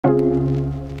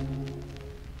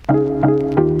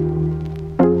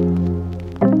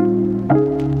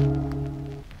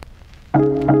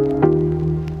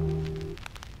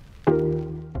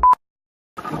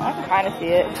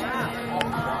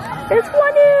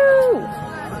Ooh.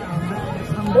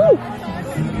 Ooh.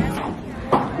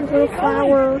 Little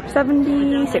flower,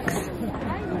 76.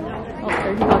 Oh,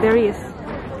 there he go. There he is.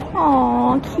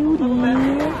 Aw, cutie.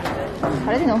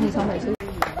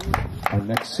 Our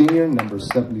next senior, number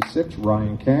 76,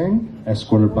 Ryan Kang,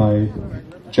 escorted by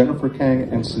Jennifer Kang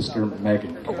and sister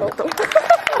Megan.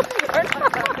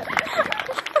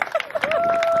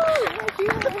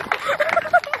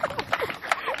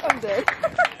 I'm dead.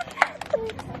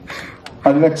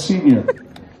 Our next senior,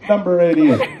 number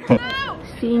 88.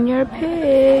 Senior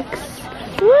pics.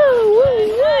 Woo,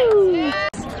 woo, woo.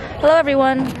 Hello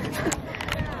everyone.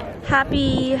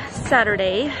 Happy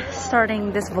Saturday.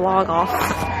 Starting this vlog off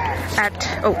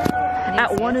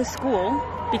at one school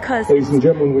because Ladies and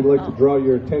gentlemen, we'd like to draw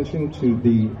your attention to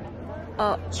the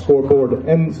scoreboard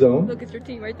end zone. Look, it's your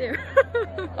team right there.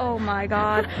 Oh my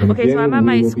god. Okay, so I'm at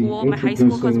my school, my high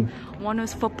school, because one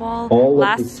was football.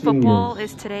 Last football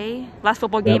is today. Last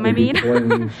football game, I mean.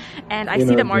 And I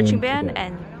see the marching band,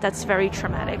 and that's very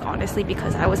traumatic, honestly,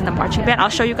 because I was in the marching band. I'll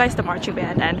show you guys the marching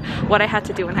band and what I had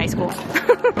to do in high school.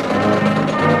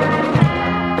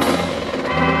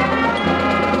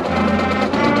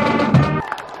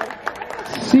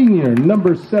 Senior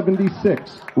number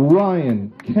 76,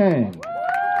 Ryan Kang.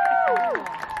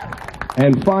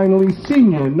 And finally,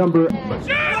 senior number...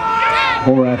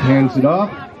 Ohora hands it off.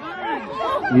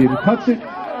 Ian cuts it.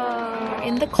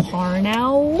 In the car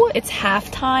now. It's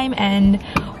halftime and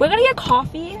we're gonna get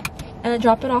coffee and then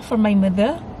drop it off for my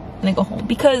mother and then go home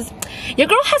because your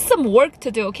girl has some work to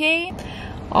do, okay?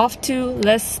 Off to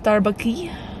Les Starbucks.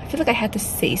 I feel like I had to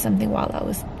say something while I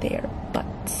was there, but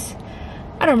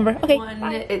I don't remember. Okay,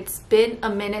 bye. It's been a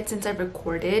minute since I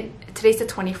recorded. Today's the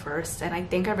 21st and I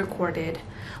think I recorded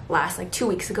last like 2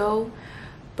 weeks ago,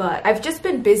 but I've just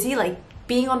been busy like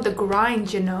being on the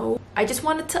grind, you know. I just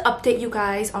wanted to update you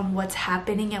guys on what's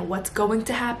happening and what's going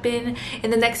to happen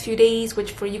in the next few days,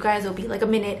 which for you guys will be like a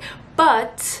minute.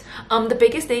 But the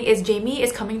biggest thing is Jamie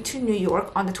is coming to New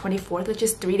York on the 24th, which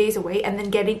is 3 days away, and then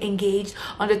getting engaged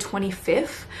on the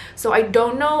 25th. So I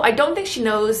don't know, I don't think she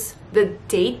knows the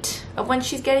date of when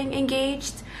she's getting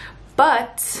engaged,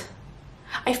 but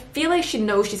I feel like she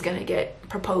knows she's gonna get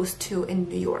proposed to in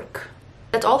New York.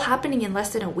 That's all happening in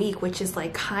less than a week, which is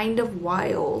like kind of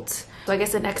wild. So I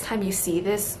guess the next time you see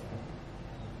this,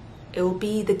 it will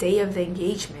be the day of the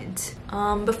engagement.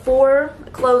 Before I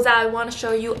close out, I want to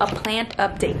show you a plant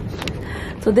update.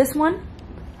 So this one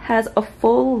has a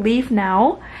full leaf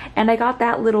now, and I got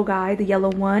that little guy, the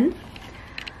yellow one.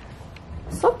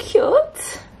 So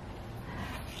cute.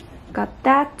 Got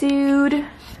that dude.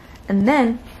 And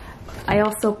then I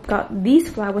also got these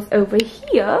flowers over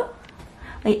here.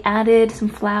 I added some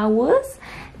flowers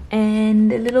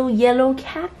and a little yellow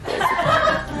cactus.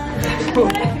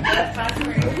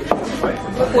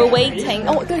 We're waiting.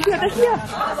 Oh, they're here, they're here.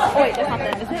 Oh wait, that's not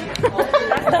them, is it?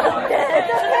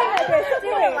 Do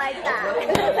it like that.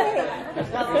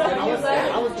 I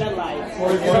was just like,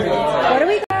 what do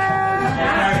we got?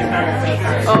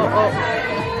 Oh.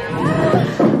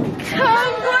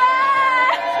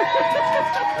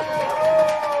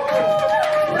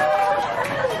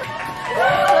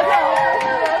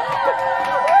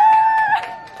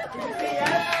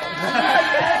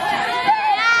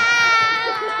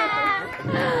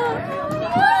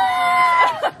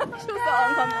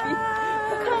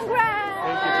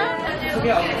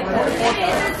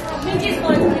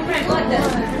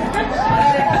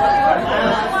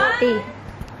 Hey.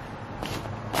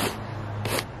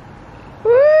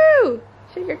 Woo!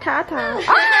 Show your tata.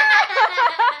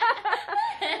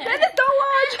 Dennis, don't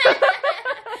watch.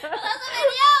 That's a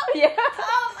video. Yeah.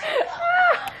 Oh my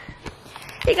god.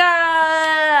 Hey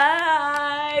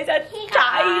guys, it's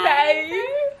Jamie.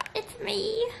 It's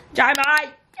me. Jamie.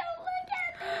 Don't look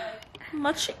at me.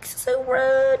 My cheeks are so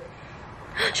red.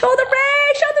 Show the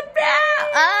red. Show the red.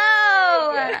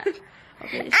 Oh. Yeah.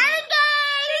 Okay, I'm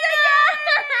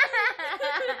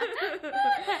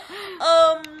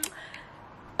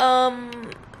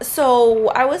so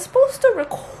I was supposed to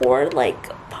record like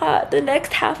the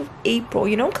next half of April,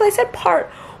 you know, because I said part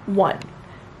 1,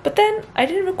 but then I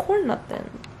didn't record nothing.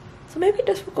 So maybe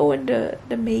this will go into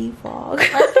the May vlog.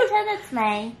 Let's pretend it's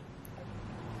May.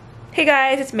 Hey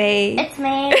guys, it's May. It's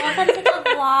May. Welcome to the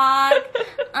vlog.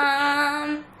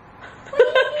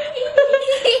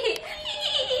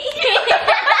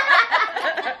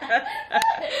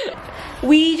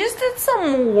 We just did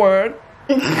some work.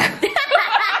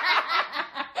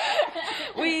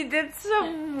 We did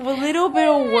some little bit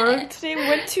of work today. We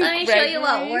went to Let me show you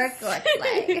what work looks like.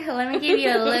 Let me give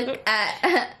you a look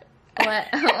at what.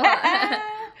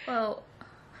 Whoa.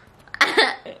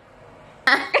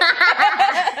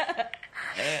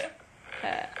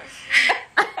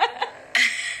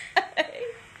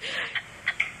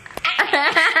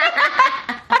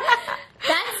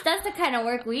 kind of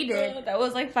work we did. That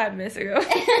was like 5 minutes ago.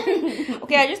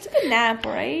 Okay, I just took a nap,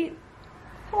 right?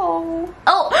 Oh.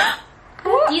 Oh!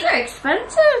 These are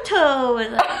expensive toes.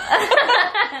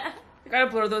 I gotta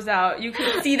blur those out. You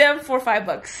can see them for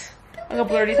 $5. I'm gonna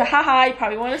blur these out. Haha, you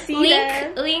probably want to see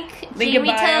them. Link in Jamie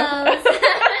bio. toes.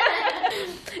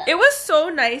 It was so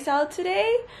nice out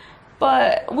today,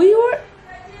 but we were...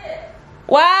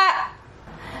 What?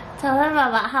 Tell them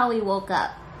about how we woke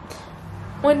up.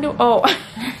 When do... Oh.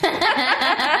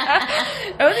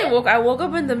 I woke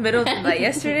up in the middle of the night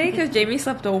yesterday because Jamie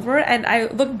slept over, and I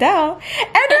looked down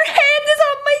and her hand is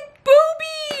on my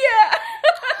boobie.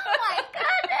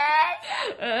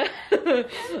 Oh my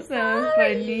goodness. So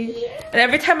funny. And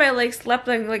every time I like slept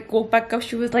and like woke back up,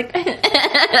 she was like That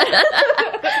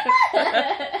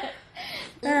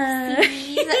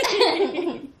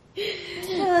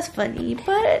was funny,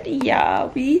 but yeah,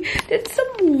 we did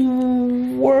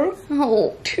some work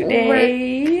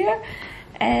today,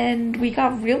 and we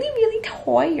got really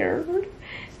tired,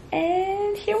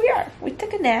 and here we are. We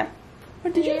took a nap.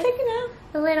 Or did you take a nap?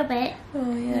 A little bit.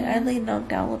 Oh yeah, I laid knocked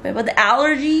down a little bit, but the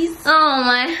allergies. Oh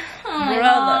my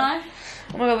gosh.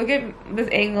 Oh my god, look at this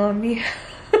angle on me.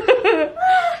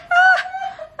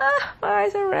 My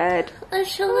eyes are red.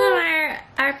 Let's show them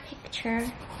our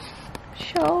picture.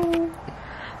 Show.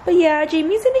 But yeah,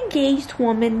 Jamie's an engaged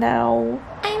woman now.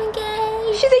 I'm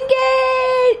engaged. She's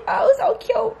engaged. Oh, so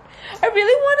cute. I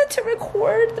really wanted to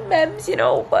record the memes, you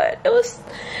know, but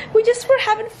we just were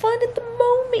having fun at the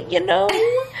moment, you know.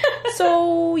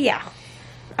 So yeah,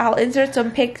 I'll insert some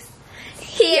pics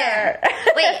here.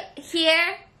 Wait,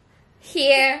 here,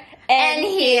 and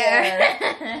here.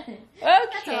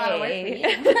 Okay.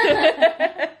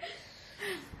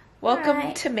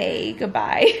 Welcome to May.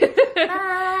 Goodbye.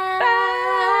 Bye.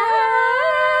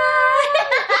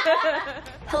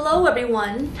 Hello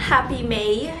everyone. Happy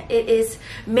May. It is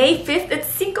May 5th. It's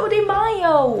Cinco de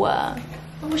Mayo. I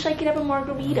wish I could have a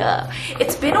margarita.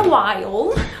 It's been a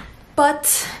while,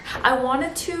 but I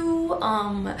wanted to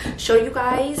show you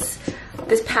guys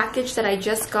this package that I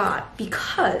just got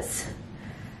because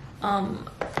I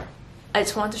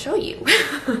just wanted to show you.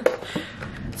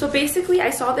 So basically, I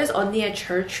saw this Onni at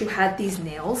church who had these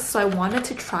nails, so I wanted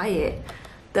to try it.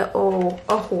 The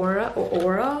Ohora.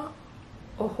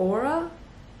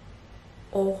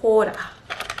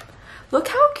 Look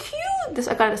how cute! This,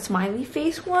 I got a smiley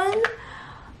face one,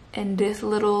 and this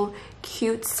little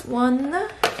cute one,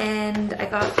 and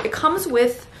it comes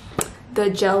with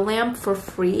the gel lamp for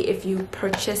free if you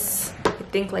purchase, I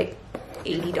think like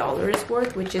 $80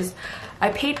 worth, which is,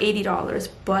 I paid $80,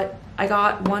 but I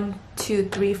got 1, 2,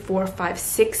 3, 4, 5,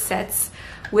 6 sets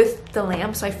with the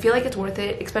lamp, so I feel like it's worth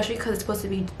it, especially because it's supposed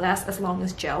to last as long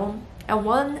as gel. And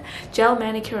one gel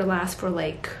manicure lasts for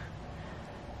like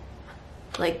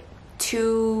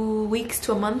 2 weeks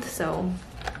to a month. So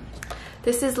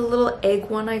this is the little egg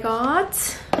one I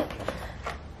got,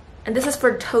 and this is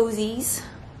for toesies.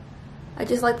 I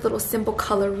just like little simple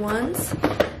colored ones.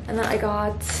 And then I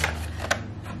got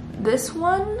this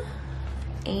one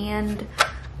and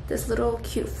this little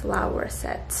cute flower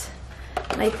set.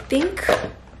 And I think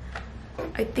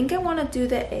I want to do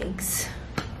the eggs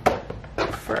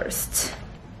first.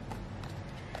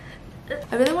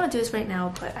 I really want to do this right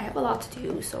now, but I have a lot to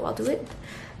do, so I'll do it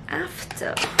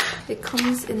after. It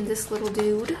comes in this little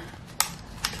dude.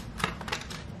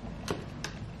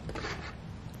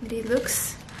 And it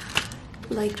looks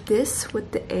like this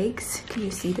with the eggs. Can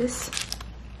you see this?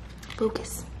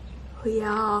 Focus. Oh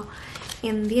yeah.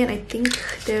 And then I think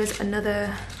there's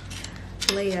another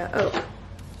layer. Oh.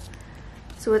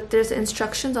 So there's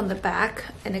instructions on the back,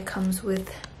 and it comes with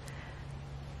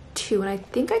 2, and I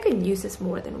think I can use this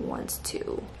more than once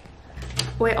too.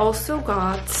 Oh, I also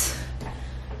got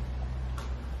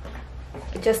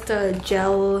just a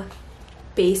gel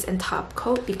base and top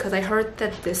coat because I heard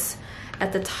that this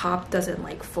at the top doesn't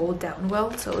like fold down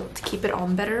well, so to keep it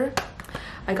on better,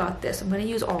 I got this. I'm gonna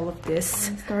use all of this.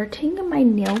 I'm starting my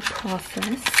nail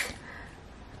process,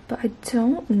 but I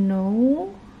don't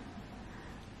know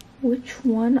which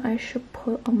one I should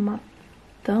put on my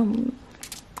thumb.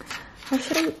 How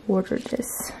should I order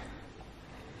this?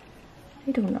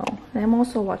 I don't know. I'm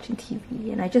also watching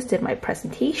TV, and I just did my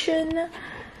presentation.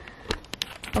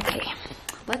 Okay,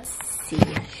 let's see,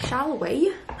 shall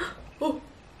we? Oh.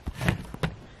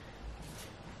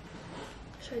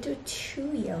 Should I do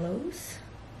 2 yellows?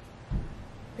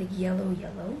 Like yellow,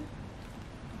 yellow?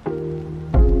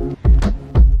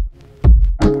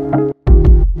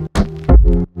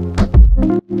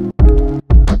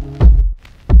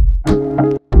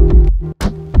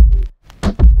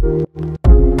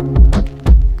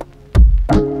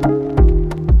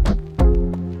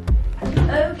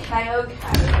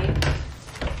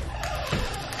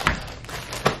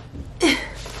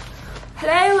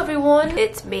 Hello everyone,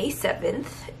 it's May 7th.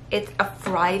 It's a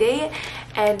Friday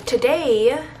and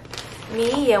today me,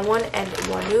 Yewon and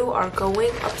Wonu are going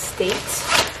upstate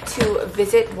to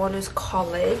visit Wonu's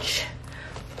college.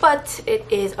 But it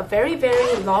is a very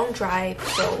long drive,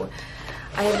 so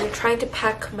I am trying to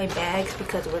pack my bags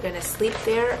because we're gonna sleep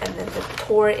there and then the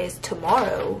tour is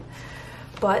tomorrow.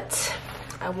 But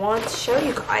I want to show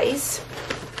you guys.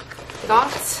 I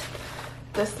got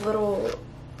this little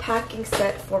packing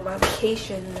set for my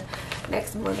vacation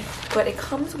next month, but it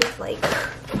comes with like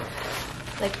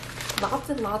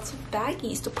lots and lots of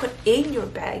baggies to put in your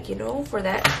bag, you know, for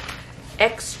that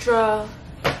extra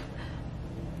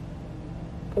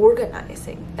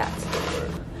organizing. That's the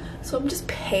word. So I'm just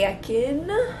packing.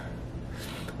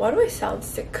 Why do I sound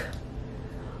sick?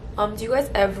 Do you guys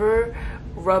ever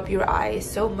rub your eyes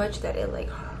so much that it like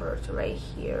hurts right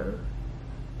here?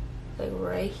 Like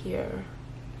right here.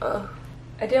 Ugh.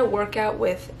 I did a workout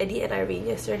with Eddie and Irene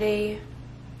yesterday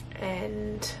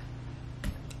and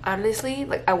honestly,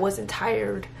 like I wasn't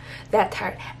that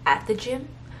tired at the gym,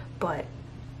 but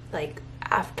like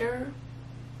after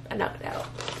I knocked it out.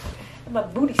 And my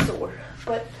booty sore.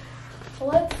 But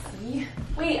let's see.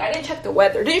 Wait, I didn't check the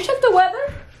weather. Did you check the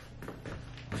weather?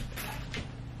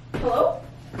 Hello?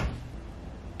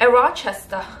 At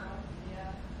Rochester.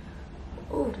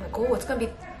 Oh my god, it's gonna be...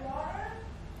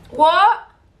 What?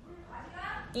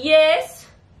 Yes.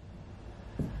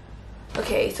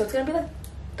 Okay, so it's gonna be like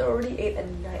 38 at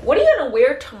night. What are you gonna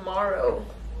wear tomorrow?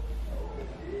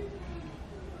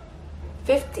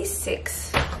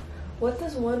 56. What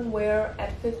does one wear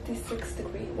at 56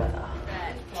 degree weather?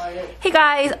 Hey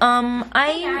guys, I'm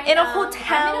in a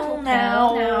hotel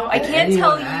now. I can't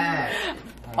tell you.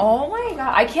 Oh my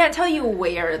god, I can't tell you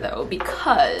where though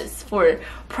because for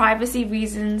privacy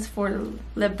reasons for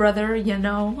the brother, you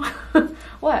know.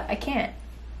 What? I can't.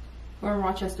 We're in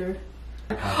Rochester.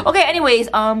 Okay, anyways,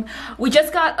 we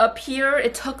just got up here.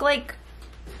 It took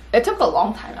a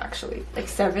long time actually, like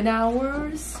 7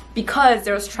 hours because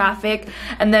there was traffic,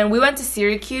 and then we went to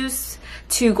Syracuse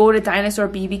to go to Dinosaur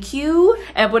BBQ,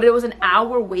 but it was an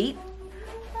hour wait,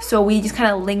 so we just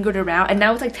kind of lingered around, and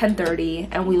now it's like 10:30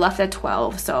 and we left at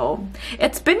 12, so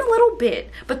it's been a little bit.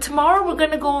 But tomorrow we're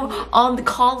gonna go on the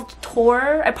college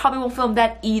tour. I probably won't film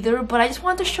that either, but I just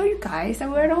wanted to show you guys that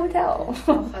we're at a hotel.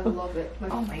 I love it.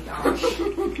 Oh my gosh.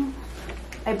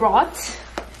 I brought,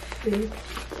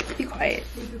 be quiet,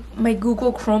 my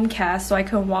Google Chromecast so I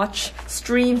can watch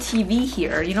stream TV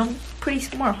here. You know, pretty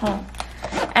smart, huh?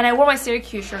 And I wore my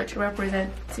Syracuse shirt to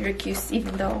represent Syracuse,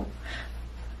 even though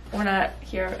we're not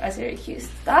here at Syracuse.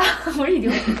 What are you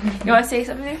doing? You want to say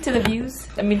something to the views?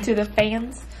 I mean, to the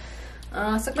fans?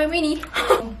 Suck my weenie.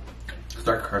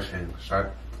 Start crushing.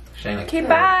 Start shaking. Okay,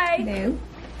 bye. No.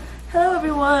 Hello,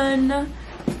 everyone.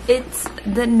 It's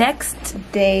the next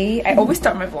day. I always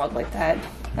start my vlog like that.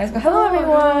 I just go, hello,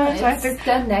 everyone. So I have to...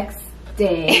 the next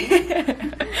day.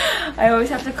 I always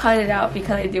have to cut it out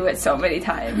because I do it so many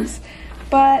times.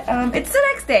 But it's the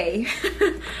next day.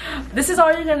 This is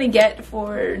all you're gonna get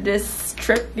for this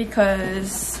trip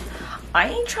because I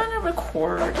ain't trying to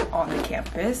record on the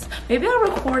campus. Maybe I'll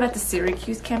record at the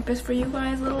Syracuse campus for you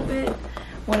guys a little bit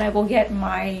when I go get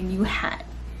my new hat.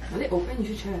 Are they open?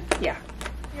 You should check. Yeah.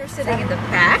 You're sitting in the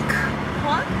back.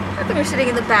 What? How come you're sitting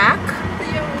in the back?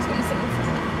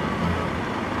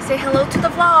 Say hello to the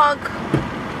vlog.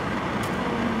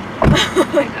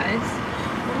 Hi guys.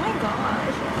 Oh my gosh.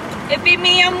 It be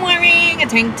me, I'm wearing a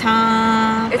tank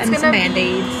top and some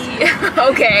band-aids.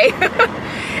 Okay.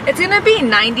 It's gonna be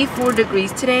 94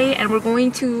 degrees today and we're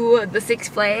going to the Six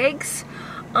Flags.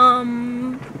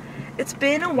 It's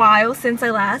been a while since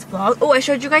I last vlogged. Oh, I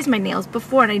showed you guys my nails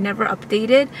before and I never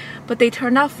updated, but they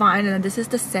turned out fine, and then this is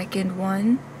the second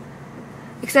one.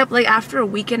 Except like after a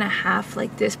week and a half,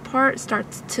 like this part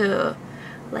starts to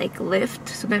like lift,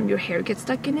 so then your hair gets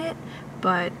stuck in it.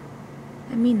 But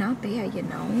I mean, not bad, you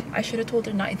know. I should have told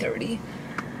her 9:30.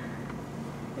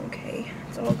 Okay,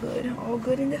 it's all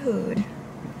good in the hood.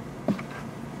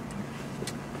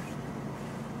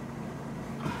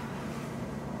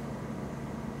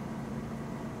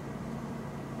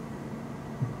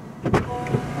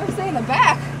 I'm staying in the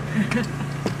back.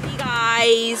 Hey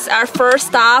guys, our first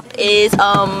stop is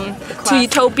to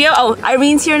Utopia. Oh,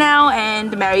 Irene's here now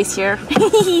and Mary's here.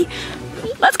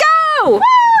 Let's go! Woo!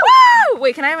 Woo!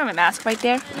 Wait, can I have my mask right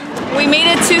there? We made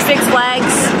it to Six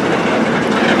Flags.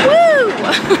 Woo!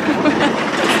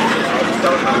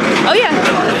 Oh yeah.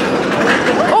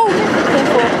 Oh.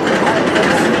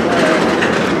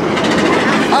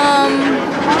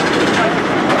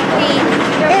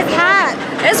 It's hot.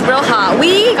 It's real hot.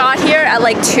 We got here at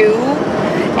like 2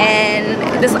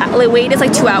 and this wait is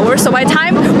like 2 hours. So by the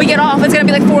time we get off, it's gonna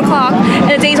be like 4 o'clock,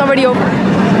 and the day's already over.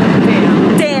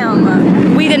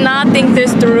 Damn. We did not think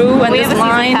this through, and We this have a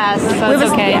season line. pass, so we have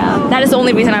it's a- okay. yeah, that is the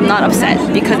only reason I'm not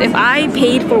upset, because if I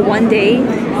paid for 1 day.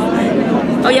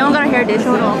 Oh, you haven't got her hair did?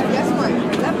 Show it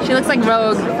off. She looks like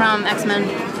Rogue from X-Men.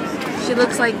 She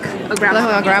looks like a grandma.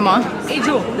 Like a grandma.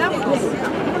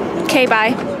 Okay,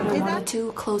 bye. I wanted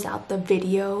to close out the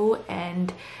video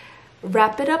and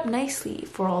wrap it up nicely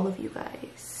for all of you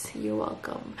guys. You're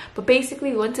welcome. But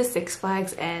basically we went to Six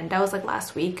Flags, and that was like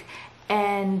last week,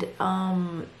 and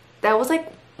that was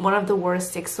like one of the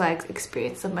worst Six Flags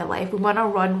experiences of my life. We went on a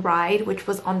run ride which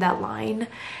was on that line,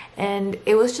 and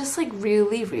it was just like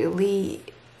really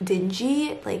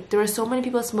dingy. Like there were so many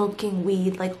people smoking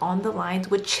weed like on the lines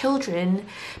with children,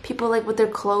 people like with their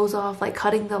clothes off, like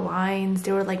cutting the lines.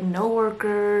 There were like no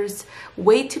workers,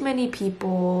 way too many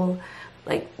people.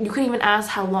 Like you couldn't even ask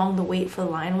how long the wait for the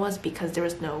line was because there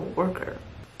was no worker.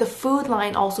 The food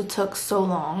line also took so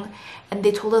long, and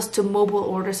they told us to mobile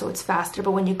order so it's faster,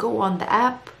 but when you go on the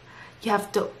app you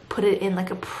have to put it in like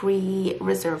a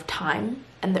pre-reserved time,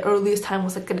 and the earliest time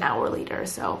was like an hour later.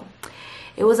 So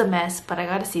it was a mess, but I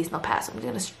got a seasonal pass. I'm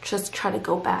gonna just try to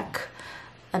go back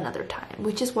another time,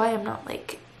 which is why I'm not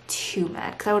like too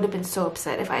mad, because I would have been so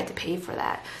upset if I had to pay for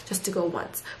that just to go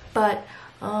once. But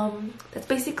that's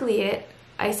basically it.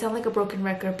 I sound like a broken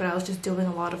record, but I was just doing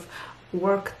a lot of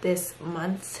work this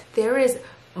month. There is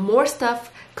more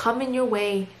stuff coming your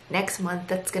way next month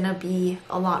that's gonna be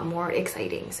a lot more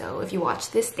exciting. So if you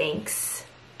watch this, thanks,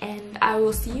 and I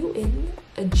will see you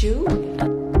in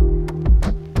June.